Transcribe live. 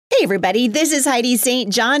Hey, everybody. This is Heidi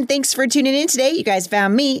St. John. Thanks for tuning in today. You guys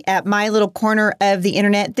found me at my little corner of the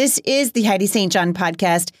internet. This is the Heidi St. John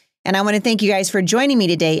podcast, and I want to thank you guys for joining me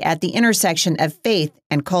today at the intersection of faith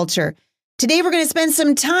and culture. Today, we're going to spend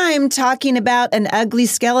some time talking about an ugly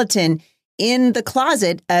skeleton in the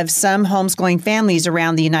closet of some homeschooling families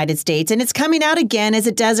around the United States, and it's coming out again as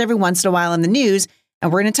it does every once in a while in the news,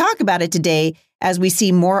 and we're going to talk about it today as we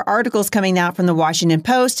see more articles coming out from the Washington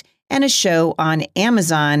Post and a show on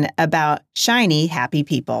Amazon about shiny, happy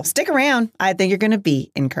people. Stick around. I think you're going to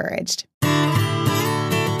be encouraged. Well,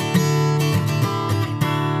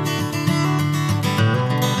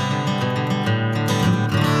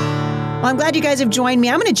 I'm glad you guys have joined me.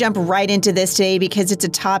 I'm going to jump right into this today because it's a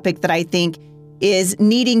topic that I think is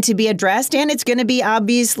needing to be addressed, and it's going to be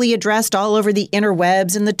obviously addressed all over the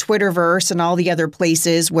interwebs and the Twitterverse and all the other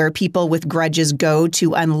places where people with grudges go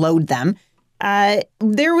to unload them.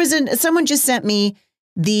 Someone just sent me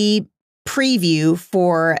the preview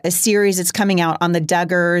for a series that's coming out on the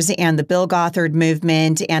Duggars and the Bill Gothard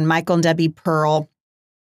movement and Michael and Debbie Pearl.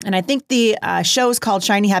 And I think the show is called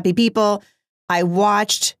Shiny Happy People. I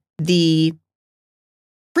watched the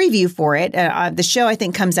preview for it. The show, I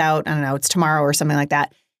think, comes out, I don't know, it's tomorrow or something like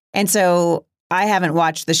that. And so I haven't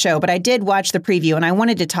watched the show, but I did watch the preview and I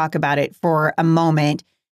wanted to talk about it for a moment,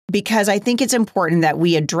 because I think it's important that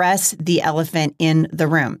we address the elephant in the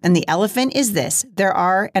room. And the elephant is this: there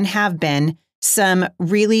are and have been some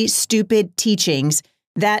really stupid teachings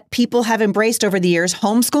that people have embraced over the years,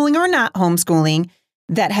 homeschooling or not homeschooling,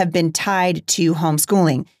 that have been tied to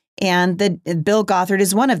homeschooling. And the Bill Gothard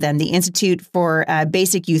is one of them. The Institute for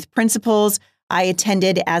Basic Youth Principles. I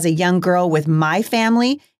attended as a young girl with my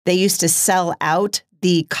family. They used to sell out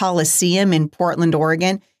the Coliseum in Portland,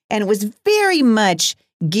 Oregon. And it was very much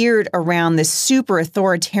geared around this super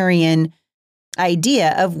authoritarian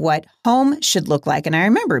idea of what home should look like. And I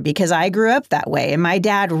remember because I grew up that way, and my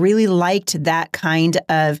dad really liked that kind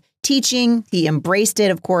of teaching. He embraced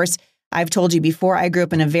it. Of course, I've told you before, I grew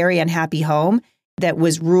up in a very unhappy home that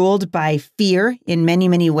was ruled by fear in many,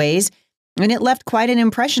 many ways. And it left quite an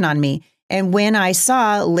impression on me. And when I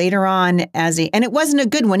saw later on and it wasn't a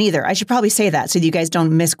good one either. I should probably say that so you guys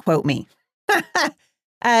don't misquote me.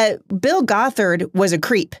 Bill Gothard was a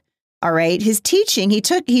creep. All right. His teaching, he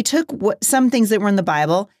took some things that were in the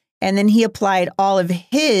Bible, and then he applied all of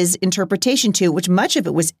his interpretation to it, which much of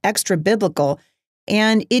it was extra biblical.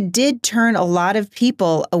 And it did turn a lot of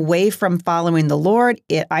people away from following the Lord.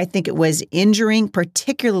 I think it was injuring,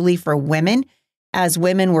 particularly for women, as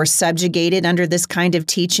women were subjugated under this kind of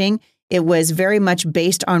teaching. It was very much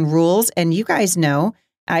based on rules. And you guys know,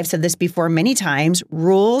 I've said this before many times,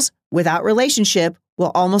 rules without relationship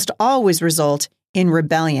will almost always result in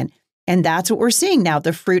rebellion. And that's what we're seeing now,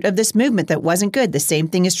 the fruit of this movement that wasn't good. The same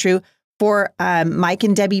thing is true for Mike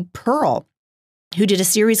and Debbie Pearl, who did a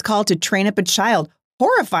series called To Train Up a Child.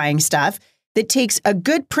 Horrifying stuff that takes a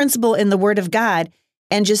good principle in the Word of God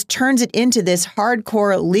and just turns it into this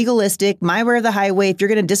hardcore, legalistic, my way or the highway. If you're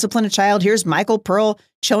going to discipline a child, here's Michael Pearl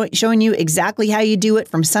showing you exactly how you do it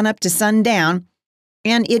from sun up to sundown.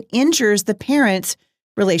 And it injures the parent's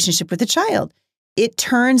relationship with the child. It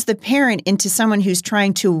turns the parent into someone who's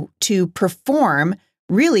trying to perform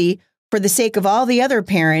really for the sake of all the other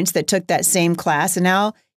parents that took that same class. And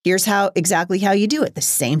now here's exactly how you do it. The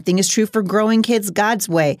same thing is true for growing kids God's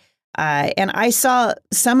way. And I saw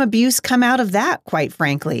some abuse come out of that, quite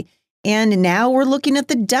frankly. And now we're looking at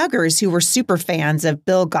the Duggars, who were super fans of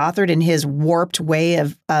Bill Gothard and his warped way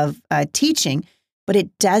of teaching. But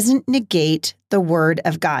it doesn't negate the Word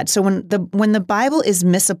of God. So when the Bible is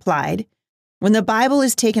misapplied, when the Bible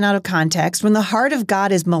is taken out of context, when the heart of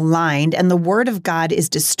God is maligned and the Word of God is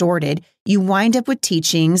distorted, you wind up with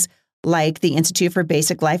teachings like the Institute for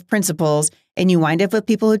Basic Life Principles, and you wind up with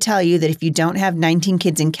people who tell you that if you don't have 19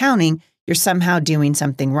 kids and counting, you're somehow doing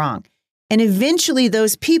something wrong. And eventually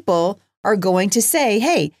those people are going to say,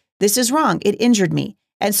 hey, this is wrong. It injured me.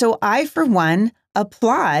 And so I, for one,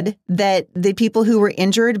 applaud that the people who were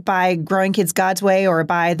injured by Growing Kids God's Way or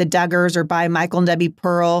by the Duggars or by Michael and Debbie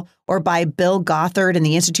Pearl or by Bill Gothard and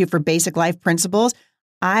the Institute for Basic Life Principles,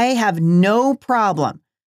 I have no problem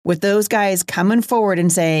with those guys coming forward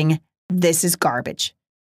and saying, this is garbage,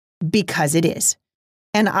 because it is.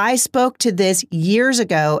 And I spoke to this years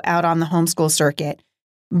ago out on the homeschool circuit,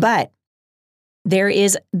 but there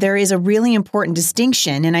is a really important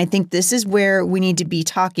distinction, and I think this is where we need to be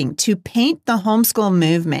talking, to paint the homeschool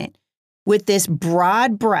movement with this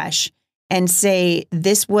broad brush and say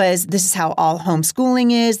this is how all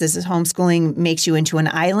homeschooling is. This is homeschooling makes you into an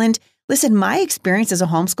island. Listen, my experience as a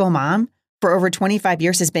homeschool mom for over 25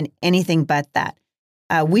 years has been anything but that.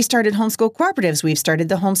 We started homeschool cooperatives. We've started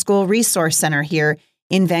the Homeschool Resource Center here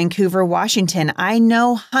in Vancouver, Washington. I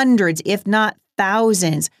know hundreds, if not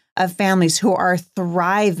thousands, of families who are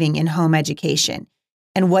thriving in home education.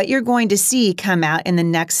 And what you're going to see come out in the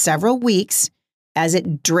next several weeks as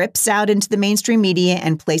it drips out into the mainstream media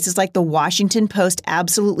and places like the Washington Post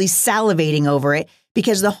absolutely salivating over it,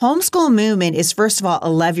 because the homeschool movement is, first of all, a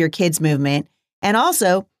love your kids movement, and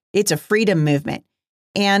also it's a freedom movement.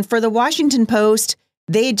 And for the Washington Post,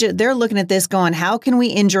 they're looking at this going, how can we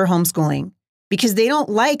injure homeschooling? Because they don't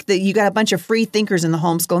like that you got a bunch of free thinkers in the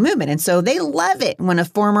homeschool movement. And so they love it when a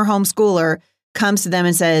former homeschooler comes to them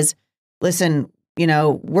and says, listen,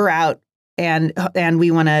 we're out and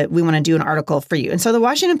we want to do an article for you. And so the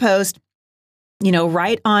Washington Post,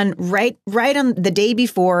 right on the day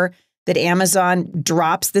before that Amazon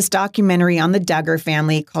drops this documentary on the Duggar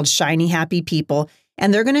family called Shiny Happy People,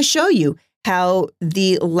 and they're going to show you how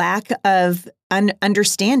the lack of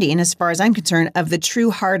understanding, as far as I'm concerned, of the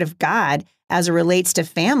true heart of God as it relates to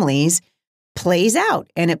families plays out.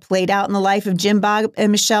 And it played out in the life of Jim Bob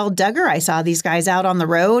and Michelle Duggar. I saw these guys out on the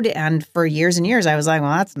road, and for years and years, I was like,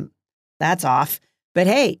 well, that's off. But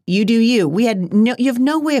hey, you do you. You have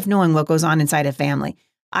no way of knowing what goes on inside a family.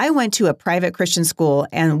 I went to a private Christian school,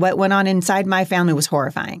 and what went on inside my family was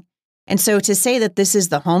horrifying. And so to say that this is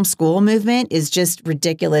the homeschool movement is just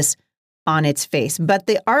ridiculous on its face. But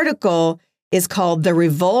the article is called The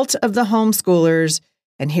Revolt of the Homeschoolers.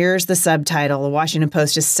 And here's the subtitle. The Washington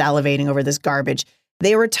Post is salivating over this garbage.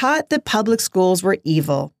 They were taught that public schools were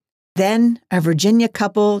evil. Then a Virginia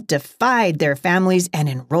couple defied their families and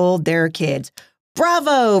enrolled their kids.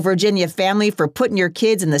 Bravo, Virginia family, for putting your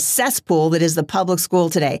kids in the cesspool that is the public school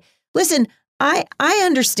today. Listen, I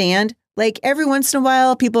understand, like every once in a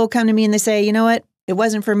while, people come to me and they say, you know what? It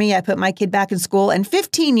wasn't for me. I put my kid back in school. And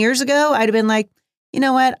 15 years ago, I'd have been like, you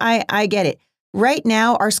know what? I get it. Right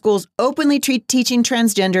now, our schools openly teaching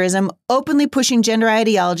transgenderism, openly pushing gender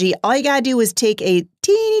ideology. All you got to do is take a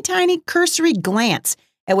teeny tiny cursory glance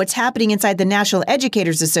at what's happening inside the National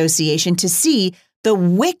Educators Association to see the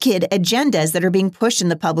wicked agendas that are being pushed in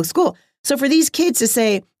the public school. So for these kids to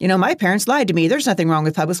say, my parents lied to me. There's nothing wrong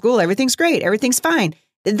with public school. Everything's great. Everything's fine.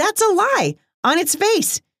 That's a lie on its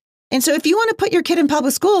face. And so if you want to put your kid in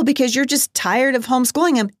public school because you're just tired of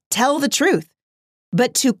homeschooling them, tell the truth.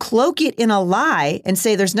 But to cloak it in a line and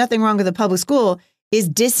say there's nothing wrong with the public school is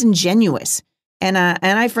disingenuous. And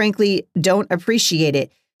I frankly don't appreciate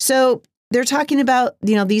it. So they're talking about,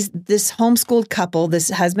 this homeschooled couple, this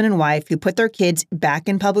husband and wife who put their kids back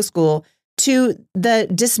in public school to the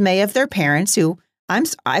dismay of their parents who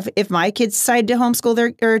if my kids decided to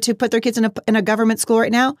homeschool or to put their kids in a government school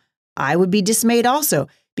right now, I would be dismayed also,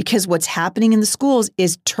 because what's happening in the schools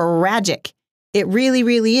is tragic. It really,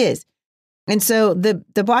 really is. And so the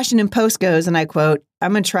Washington Post goes, and I quote,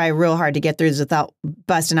 I'm going to try real hard to get through this without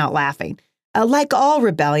busting out laughing. Like all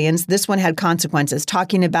rebellions, this one had consequences,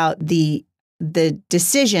 talking about the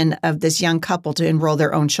decision of this young couple to enroll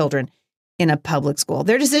their own children in a public school.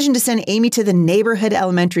 Their decision to send Amy to the neighborhood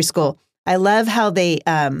elementary school. I love how they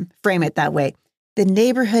frame it that way. The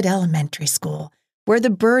neighborhood elementary school, where the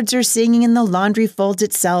birds are singing and the laundry folds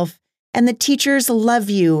itself, and the teachers love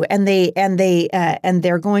you, and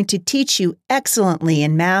they're going to teach you excellently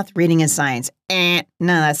in math, reading, and science. None of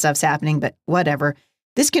that stuff's happening, but whatever.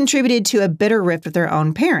 This contributed to a bitter rift with their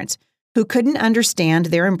own parents, who couldn't understand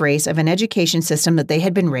their embrace of an education system that they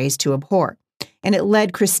had been raised to abhor. And it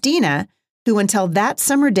led Christina, who until that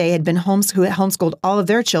summer day had been who had homeschooled all of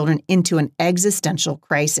their children, into an existential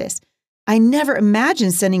crisis. I never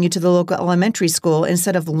imagined sending you to the local elementary school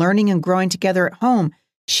instead of learning and growing together at home,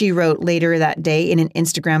 she wrote later that day in an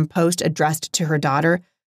Instagram post addressed to her daughter.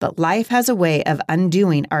 But life has a way of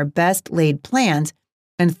undoing our best laid plans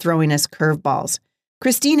and throwing us curveballs.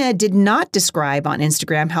 Christina did not describe on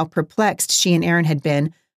Instagram how perplexed she and Aaron had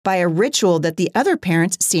been by a ritual that the other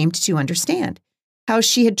parents seemed to understand, how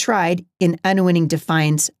she had tried, in unwinning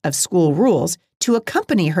defiance of school rules, to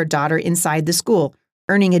accompany her daughter inside the school,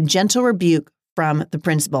 earning a gentle rebuke from the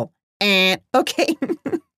principal. Okay,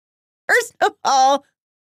 first of all,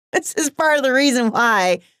 this is part of the reason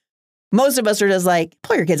why most of us are just like,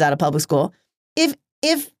 pull your kids out of public school.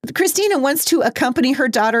 If Christina wants to accompany her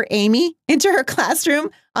daughter Amy into her classroom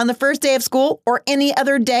on the first day of school or any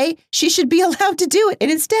other day, she should be allowed to do it. And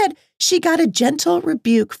instead, she got a gentle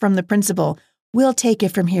rebuke from the principal. We'll take it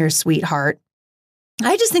from here, sweetheart.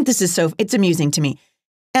 I just think this is it's amusing to me.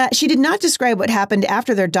 She did not describe what happened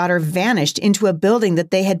after their daughter vanished into a building that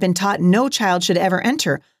they had been taught no child should ever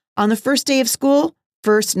enter. On the first day of school,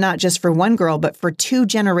 first, not just for one girl, but for two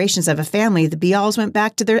generations of a family, the Bials went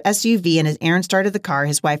back to their SUV, and as Aaron started the car,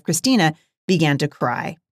 his wife, Christina, began to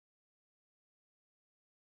cry.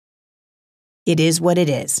 It is what it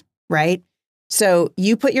is, right? So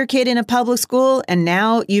you put your kid in a public school and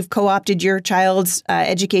now you've co-opted your child's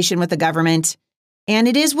education with the government, and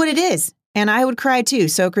it is what it is. And I would cry too.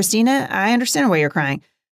 So Christina, I understand why you're crying.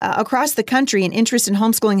 Across the country, an interest in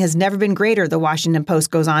homeschooling has never been greater, the Washington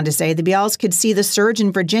Post goes on to say. The Bials could see the surge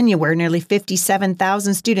in Virginia, where nearly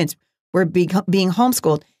 57,000 students were being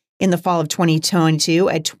homeschooled in the fall of 2022,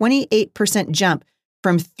 a 28% jump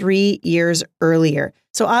from 3 years earlier.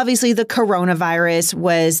 So obviously the coronavirus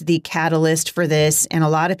was the catalyst for this. And a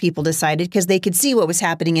lot of people decided, because they could see what was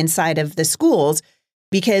happening inside of the schools,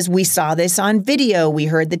 because we saw this on video. We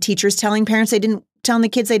heard the teachers telling the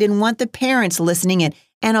kids they didn't want the parents listening in.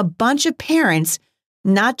 And a bunch of parents,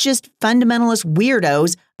 not just fundamentalist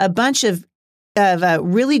weirdos, a bunch of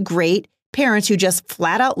really great parents who just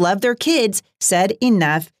flat out love their kids said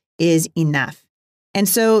enough is enough. And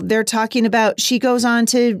so they're talking about, she goes on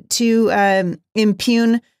to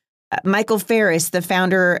impugn Michael Ferris, the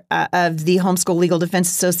founder of the Homeschool Legal Defense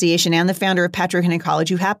Association and the founder of Patrick Henry College,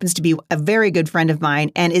 who happens to be a very good friend of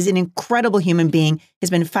mine and is an incredible human being, has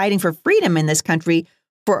been fighting for freedom in this country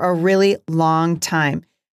for a really long time.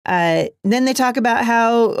 Then they talk about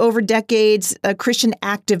how over decades, Christian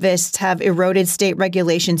activists have eroded state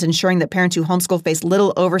regulations, ensuring that parents who homeschool face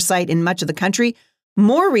little oversight in much of the country.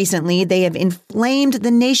 More recently, they have inflamed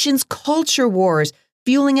the nation's culture wars,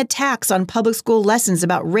 fueling attacks on public school lessons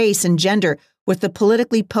about race and gender with the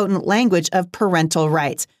politically potent language of parental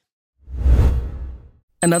rights.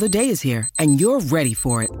 Another day is here, and you're ready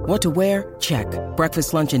for it. What to wear? Check.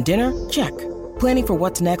 Breakfast, lunch, and dinner? Check. Planning for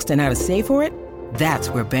what's next and how to save for it? That's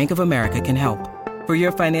where Bank of America can help. For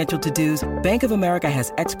your financial to-dos, Bank of America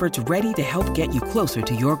has experts ready to help get you closer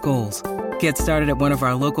to your goals. Get started at one of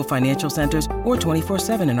our local financial centers or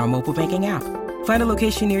 24/7 in our mobile banking app. Find a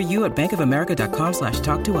location near you at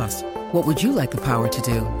bankofamerica.com/talktous. What would you like the power to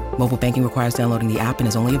do? Mobile banking requires downloading the app and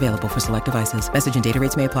is only available for select devices. Message and data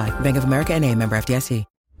rates may apply. Bank of America N.A., member FDIC.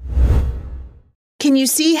 Can you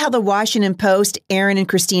see how the Washington Post, Aaron and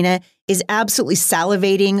Christina, is absolutely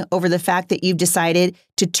salivating over the fact that you've decided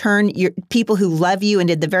to turn your people who love you and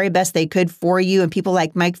did the very best they could for you, and people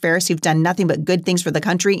like Mike Ferris who've done nothing but good things for the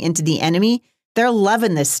country, into the enemy? They're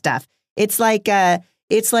loving this stuff. It's like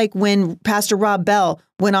when Pastor Rob Bell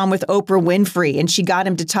went on with Oprah Winfrey and she got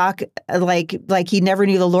him to talk like he never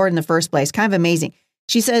knew the Lord in the first place. Kind of amazing.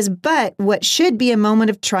 She says, but what should be a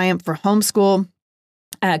moment of triumph for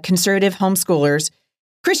conservative homeschoolers,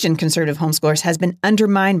 Christian conservative homeschoolers, has been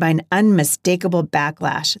undermined by an unmistakable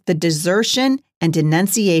backlash, the desertion and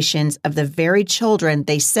denunciations of the very children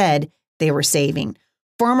they said they were saving.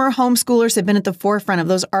 Former homeschoolers have been at the forefront of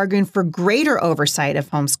those arguing for greater oversight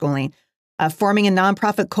of homeschooling, forming a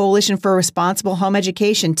nonprofit coalition for responsible home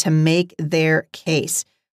education to make their case,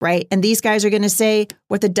 right? And these guys are going to say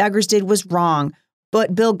what the Duggars did was wrong.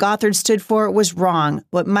 What Bill Gothard stood for was wrong.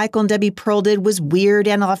 What Michael and Debbie Pearl did was weird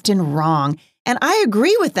and often wrong. And I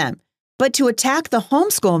agree with them. But to attack the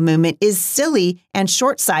homeschool movement is silly and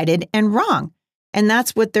short-sighted and wrong. And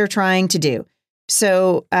that's what they're trying to do.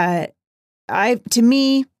 So I am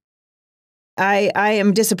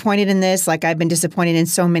disappointed in this, like I've been disappointed in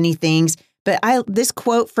so many things. But this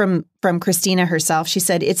quote from Christina herself, she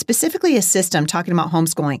said, it's specifically a system, talking about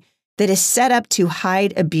homeschooling, that is set up to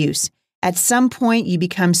hide abuse. At some point, you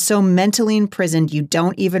become so mentally imprisoned, you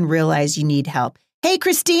don't even realize you need help. Hey,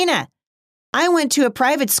 Christina, I went to a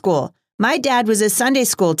private school. My dad was a Sunday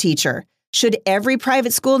school teacher. Should every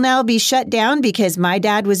private school now be shut down because my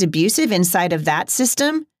dad was abusive inside of that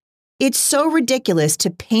system? It's so ridiculous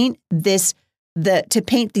to paint the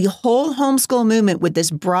whole homeschool movement with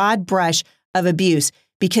this broad brush of abuse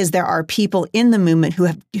because there are people in the movement who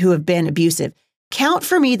have been abusive. Count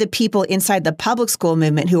for me the people inside the public school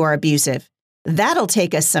movement who are abusive. That'll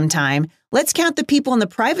take us some time. Let's count the people in the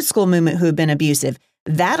private school movement who have been abusive.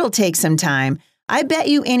 That'll take some time. I bet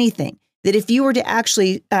you anything that if you were to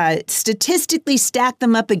actually statistically stack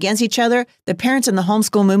them up against each other, the parents in the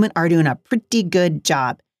homeschool movement are doing a pretty good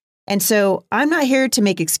job. And so I'm not here to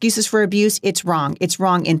make excuses for abuse. It's wrong. It's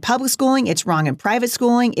wrong in public schooling. It's wrong in private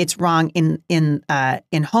schooling. It's wrong in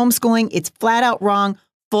homeschooling. It's flat out wrong,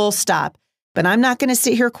 full stop. But I'm not going to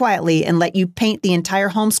sit here quietly and let you paint the entire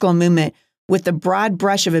homeschool movement with the broad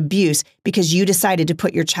brush of abuse because you decided to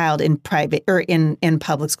put your child in private or in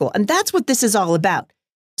public school. And that's what this is all about.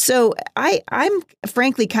 So I'm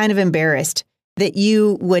frankly kind of embarrassed that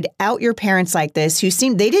you would out your parents like this,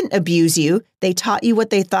 they didn't abuse you. They taught you what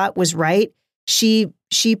they thought was right. She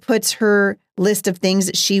puts her list of things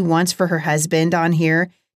that she wants for her husband on here,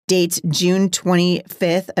 dates June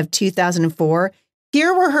 25th of 2004.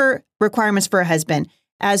 Here were her requirements for a husband,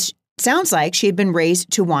 as sounds like she had been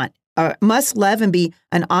raised to want. Must love and be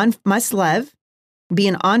an on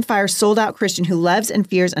fire, sold out Christian who loves and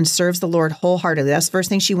fears and serves the Lord wholeheartedly. That's the first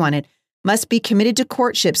thing she wanted. Must be committed to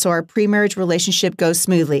courtship so our pre-marriage relationship goes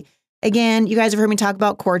smoothly. Again, you guys have heard me talk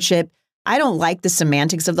about courtship. I don't like the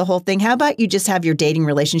semantics of the whole thing. How about you just have your dating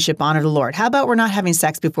relationship honor the Lord? How about we're not having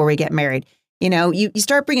sex before we get married? You know, you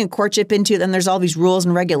start bringing courtship into it, then there's all these rules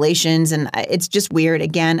and regulations, and it's just weird.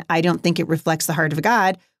 Again, I don't think it reflects the heart of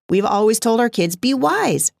God. We've always told our kids, be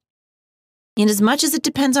wise. And as much as it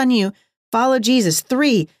depends on you, follow Jesus.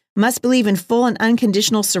 3, must believe in full and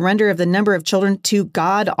unconditional surrender of the number of children to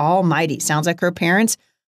God Almighty. Sounds like her parents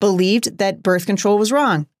believed that birth control was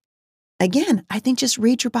wrong. Again, I think just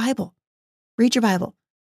read your Bible. Read your Bible.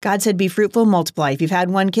 God said, be fruitful, multiply. If you've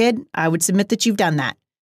had one kid, I would submit that you've done that,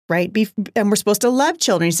 right? And we're supposed to love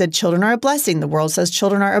children. He said, children are a blessing. The world says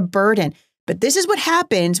children are a burden. But this is what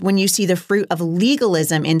happens when you see the fruit of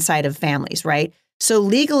legalism inside of families, right? So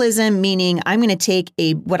legalism meaning I'm going to take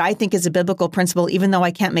what I think is a biblical principle, even though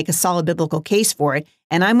I can't make a solid biblical case for it,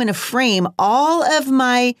 and I'm going to frame all of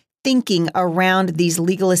my thinking around these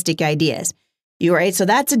legalistic ideas. You right? So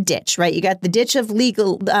that's a ditch, right? You got the ditch of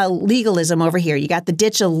legalism over here. You got the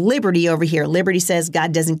ditch of liberty over here. Liberty says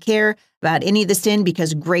God doesn't care about any of the sin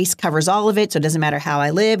because grace covers all of it. So it doesn't matter how I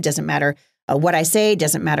live, doesn't matter what I say,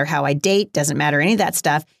 doesn't matter how I date, doesn't matter any of that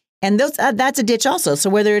stuff. And that's a ditch also. So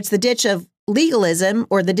whether it's the ditch of legalism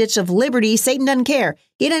or the ditch of liberty, Satan doesn't care.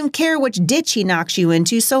 He doesn't care which ditch he knocks you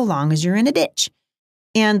into so long as you're in a ditch.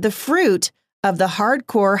 And the fruit of the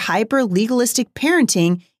hardcore, hyper-legalistic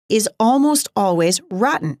parenting is almost always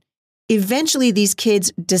rotten. Eventually, these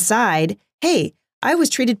kids decide, hey, I was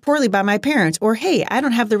treated poorly by my parents, or hey, I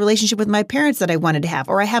don't have the relationship with my parents that I wanted to have,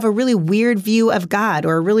 or I have a really weird view of God,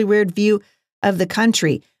 or a really weird view of the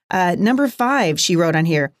country. Number 5, she wrote on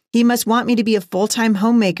here, he must want me to be a full-time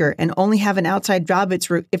homemaker and only have an outside job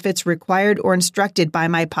if it's required or instructed by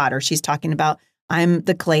my potter. She's talking about I'm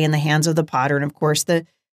the clay in the hands of the potter. And of course, the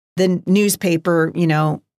newspaper,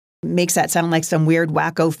 makes that sound like some weird,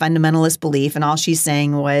 wacko fundamentalist belief. And all she's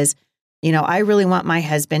saying was, I really want my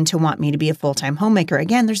husband to want me to be a full-time homemaker.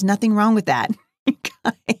 Again, there's nothing wrong with that.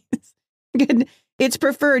 Guys, it's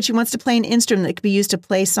preferred. She wants to play an instrument that could be used to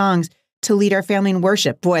play songs to lead our family in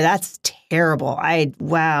worship. Boy, that's terrible.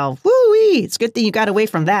 Wow. Woo-wee. It's a good thing you got away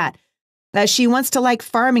from that. She wants to like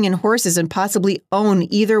farming and horses and possibly own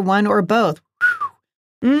either one or both.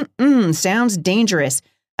 Sounds dangerous.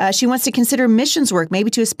 She wants to consider missions work, maybe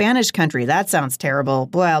to a Spanish country. That sounds terrible.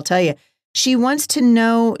 Boy, I'll tell you. She wants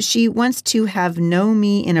to have known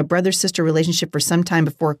me in a brother-sister relationship for some time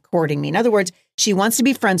before courting me. In other words, she wants to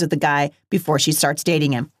be friends with the guy before she starts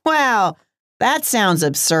dating him. Wow, that sounds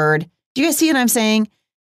absurd. Do you guys see what I'm saying?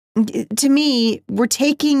 To me, we're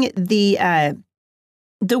taking the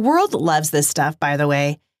world loves this stuff, by the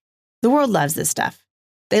way. The world loves this stuff.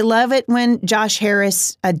 They love it when Josh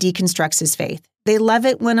Harris deconstructs his faith. They love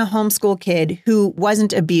it when a homeschool kid who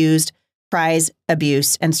wasn't abused cries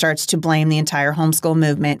abuse and starts to blame the entire homeschool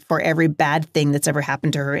movement for every bad thing that's ever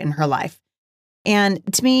happened to her in her life. And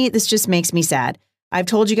to me, this just makes me sad. I've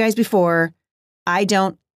told you guys before, I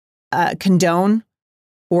don't condone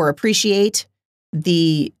or appreciate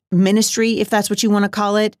the ministry, if that's what you want to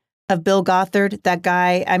call it, of Bill Gothard. That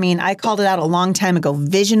guy, I called it out a long time ago.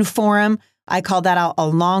 Vision Forum. I called that out a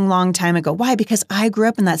long, long time ago. Why? Because I grew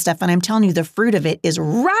up in that stuff, and I'm telling you, the fruit of it is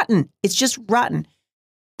rotten. It's just rotten.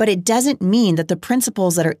 But it doesn't mean that the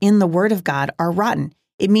principles that are in the Word of God are rotten.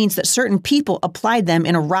 It means that certain people applied them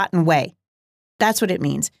in a rotten way. That's what it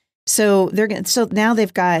means. So now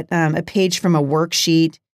they've got a page from a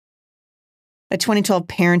worksheet, a 2012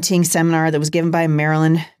 parenting seminar that was given by a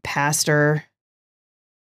Maryland pastor.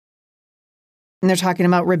 And they're talking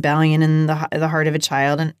about rebellion in the heart of a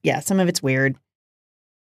child. And yeah, some of it's weird.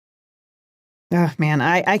 Oh, man,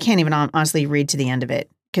 I can't even honestly read to the end of it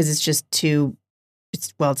because it's just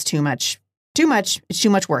it's too much. It's too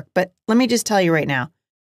much work. But let me just tell you right now,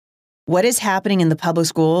 what is happening in the public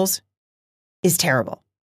schools is terrible.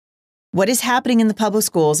 What is happening in the public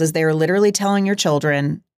schools is they're literally telling your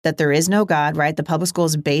children that there is no God, right? The public school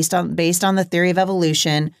is based on the theory of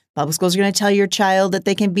evolution. Public schools are going to tell your child that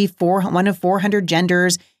they can be one of 400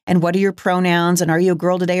 genders, and what are your pronouns, and are you a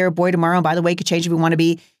girl today or a boy tomorrow? And by the way, you could change if you want to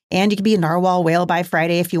be, and you could be a narwhal whale by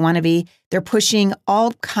Friday if you want to be. They're pushing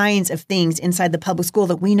all kinds of things inside the public school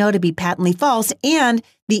that we know to be patently false, and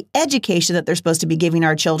the education that they're supposed to be giving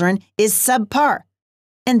our children is subpar.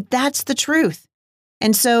 And that's the truth.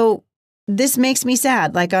 And so this makes me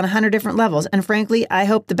sad, like on 100 different levels. And frankly, I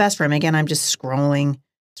hope the best for him. Again, I'm just scrolling.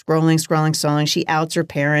 She outs her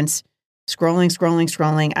parents.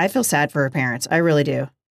 scrolling. I feel sad for her parents. I really do.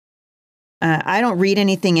 I don't read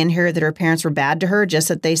anything in here that her parents were bad to her, just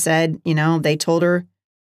that they said, they told her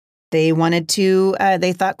they wanted to,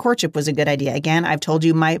 they thought courtship was a good idea. Again, I've told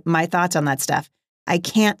you my thoughts on that stuff. I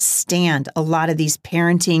can't stand a lot of these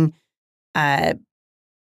parenting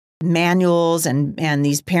manuals and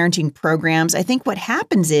these parenting programs. I think what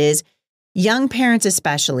happens is young parents,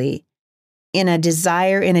 especially in a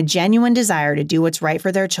genuine desire to do what's right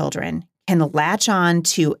for their children, can latch on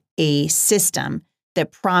to a system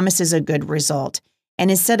that promises a good result. And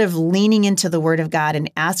instead of leaning into the Word of God and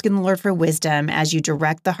asking the Lord for wisdom as you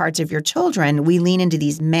direct the hearts of your children, we lean into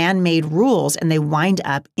these man-made rules and they wind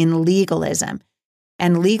up in legalism.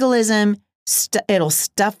 And legalism, it'll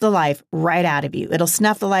stuff the life right out of you. It'll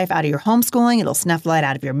snuff the life out of your homeschooling. It'll snuff the light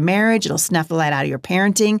out of your marriage. It'll snuff the light out of your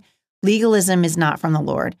parenting. Legalism is not from the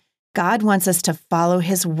Lord. God wants us to follow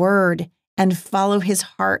His Word and follow His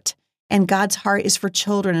heart. And God's heart is for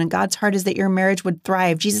children, and God's heart is that your marriage would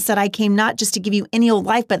thrive. Jesus said, I came not just to give you any old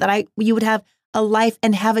life, but that you would have a life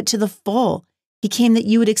and have it to the full. He came that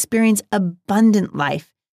you would experience abundant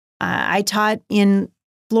life. I taught in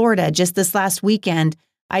Florida just this last weekend.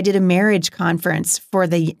 I did a marriage conference for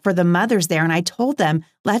the mothers there, and I told them,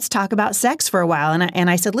 let's talk about sex for a while. And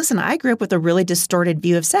I said, listen, I grew up with a really distorted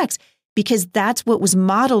view of sex because that's what was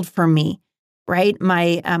modeled for me. Right?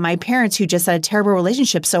 My parents who just had a terrible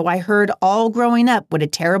relationship. So I heard all growing up what a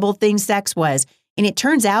terrible thing sex was. And it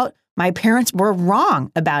turns out my parents were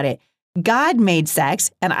wrong about it. God made sex.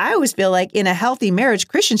 And I always feel like in a healthy marriage,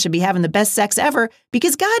 Christians should be having the best sex ever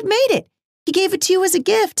because God made it. He gave it to you as a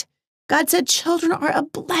gift. God said children are a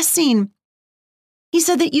blessing. He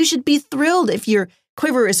said that you should be thrilled if your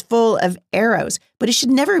quiver is full of arrows, but it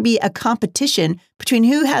should never be a competition between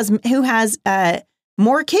who has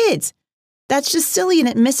more kids. That's just silly, and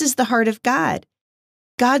it misses the heart of God.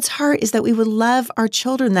 God's heart is that we would love our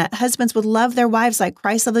children, that husbands would love their wives like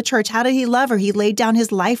Christ loved the church. How did He love her? He laid down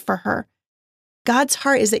His life for her. God's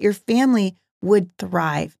heart is that your family would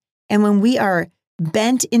thrive. And when we are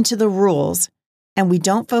bent into the rules and we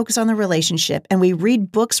don't focus on the relationship and we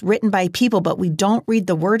read books written by people, but we don't read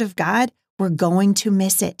the Word of God, we're going to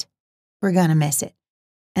miss it. We're going to miss it.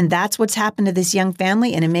 And that's what's happened to this young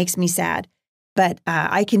family, and it makes me sad. But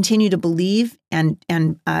I continue to believe and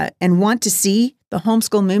want to see the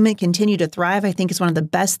homeschool movement continue to thrive. I think it's one of the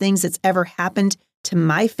best things that's ever happened to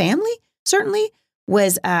my family, certainly,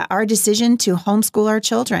 was our decision to homeschool our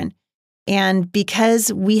children. And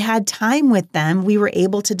because we had time with them, we were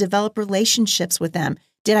able to develop relationships with them.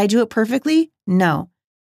 Did I do it perfectly? No.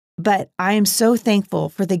 But I am so thankful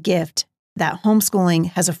for the gift that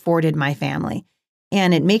homeschooling has afforded my family.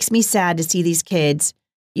 And it makes me sad to see these kids,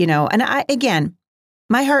 and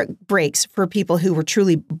my heart breaks for people who were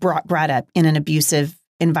truly brought up in an abusive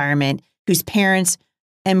environment, whose parents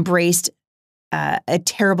embraced a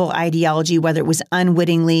terrible ideology, whether it was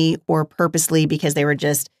unwittingly or purposely because they were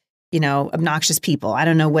just, obnoxious people. I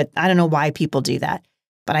don't know why people do that.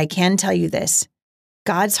 But I can tell you this.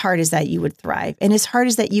 God's heart is that you would thrive, and His heart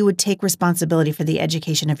is that you would take responsibility for the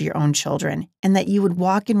education of your own children, and that you would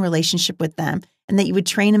walk in relationship with them, and that you would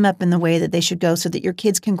train them up in the way that they should go so that your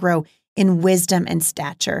kids can grow in wisdom and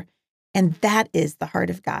stature. And that is the heart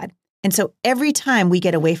of God. And so every time we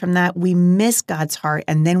get away from that, we miss God's heart,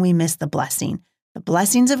 and then we miss the blessing. The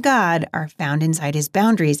blessings of God are found inside His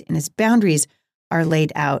boundaries, and His boundaries are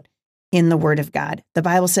laid out in the Word of God. The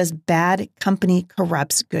Bible says bad company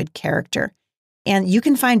corrupts good character. And you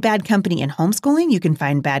can find bad company in homeschooling. You can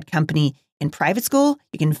find bad company in private school.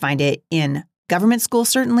 You can find it in government school,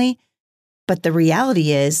 certainly. But the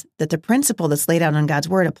reality is that the principle that's laid out in God's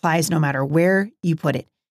Word applies no matter where you put it.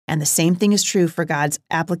 And the same thing is true for God's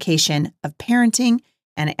application of parenting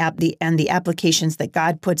and the applications that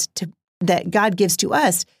God gives to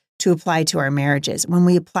us to apply to our marriages. When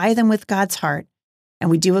we apply them with God's heart and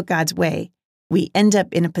we do it God's way, we end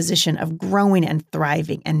up in a position of growing and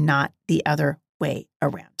thriving, and not the other way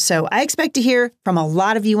around. So I expect to hear from a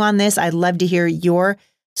lot of you on this. I'd love to hear your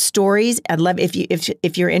stories. I'd love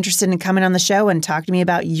if you're interested in coming on the show and talk to me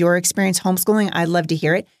about your experience homeschooling. I'd love to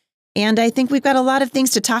hear it. And I think we've got a lot of things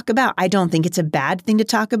to talk about. I don't think it's a bad thing to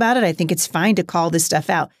talk about it. I think it's fine to call this stuff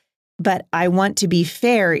out. But I want to be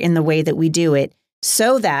fair in the way that we do it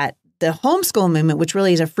so that the homeschool movement, which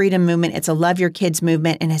really is a freedom movement, it's a love your kids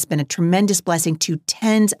movement, and has been a tremendous blessing to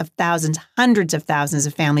tens of thousands, hundreds of thousands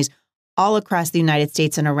of families all across the United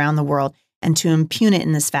States and around the world. And to impugn it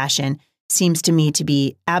in this fashion seems to me to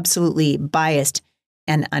be absolutely biased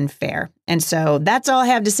and unfair. And so that's all I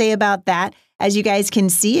have to say about that. As you guys can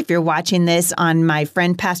see, if you're watching this on my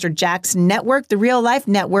friend Pastor Jack's network, the Real Life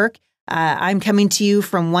Network, I'm coming to you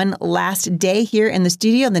from one last day here in the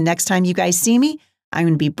studio. And the next time you guys see me, I'm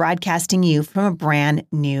going to be broadcasting you from a brand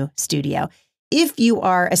new studio. If you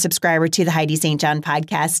are a subscriber to the Heidi St. John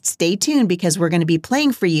podcast, stay tuned because we're going to be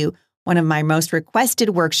playing for you one of my most requested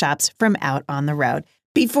workshops from Out on the Road.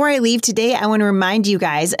 Before I leave today, I want to remind you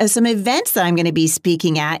guys of some events that I'm going to be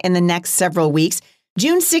speaking at in the next several weeks.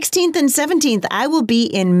 June 16th and 17th, I will be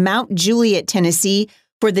in Mount Juliet, Tennessee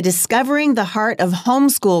for the Discovering the Heart of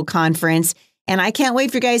Homeschool conference. And I can't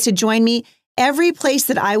wait for you guys to join me. Every place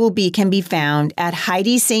that I will be can be found at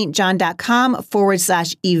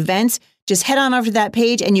HeidiSt.John.com/events. Just head on over to that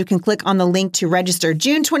page and you can click on the link to register.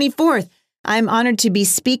 June 24th, I'm honored to be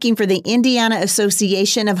speaking for the Indiana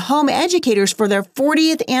Association of Home Educators for their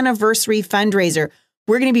 40th anniversary fundraiser.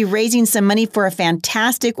 We're going to be raising some money for a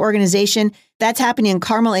fantastic organization. That's happening in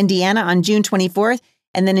Carmel, Indiana on June 24th.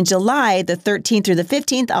 And then in July, the 13th through the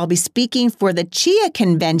 15th, I'll be speaking for the CHIA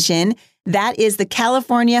Convention. That is the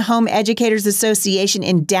California Home Educators Association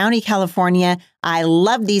in Downey, California. I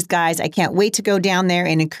love these guys. I can't wait to go down there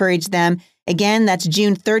and encourage them. Again, that's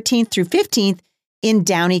June 13th through 15th in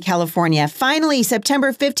Downey, California. Finally,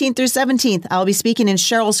 September 15th through 17th, I'll be speaking in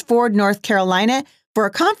Sherrills Ford, North Carolina for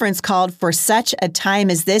a conference called For Such a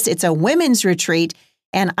Time as This. It's a women's retreat,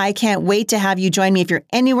 and I can't wait to have you join me if you're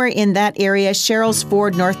anywhere in that area, Sherrills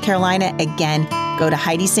Ford, North Carolina. Again, go to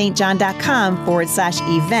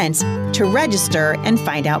HeidiSt.John.com/events to register and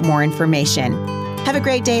find out more information. Have a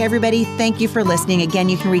great day, everybody. Thank you for listening. Again,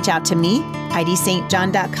 you can reach out to me,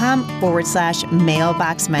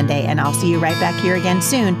 HeidiSt.John.com/mailbox Monday, and I'll see you right back here again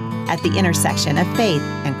soon at the intersection of faith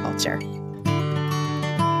and culture.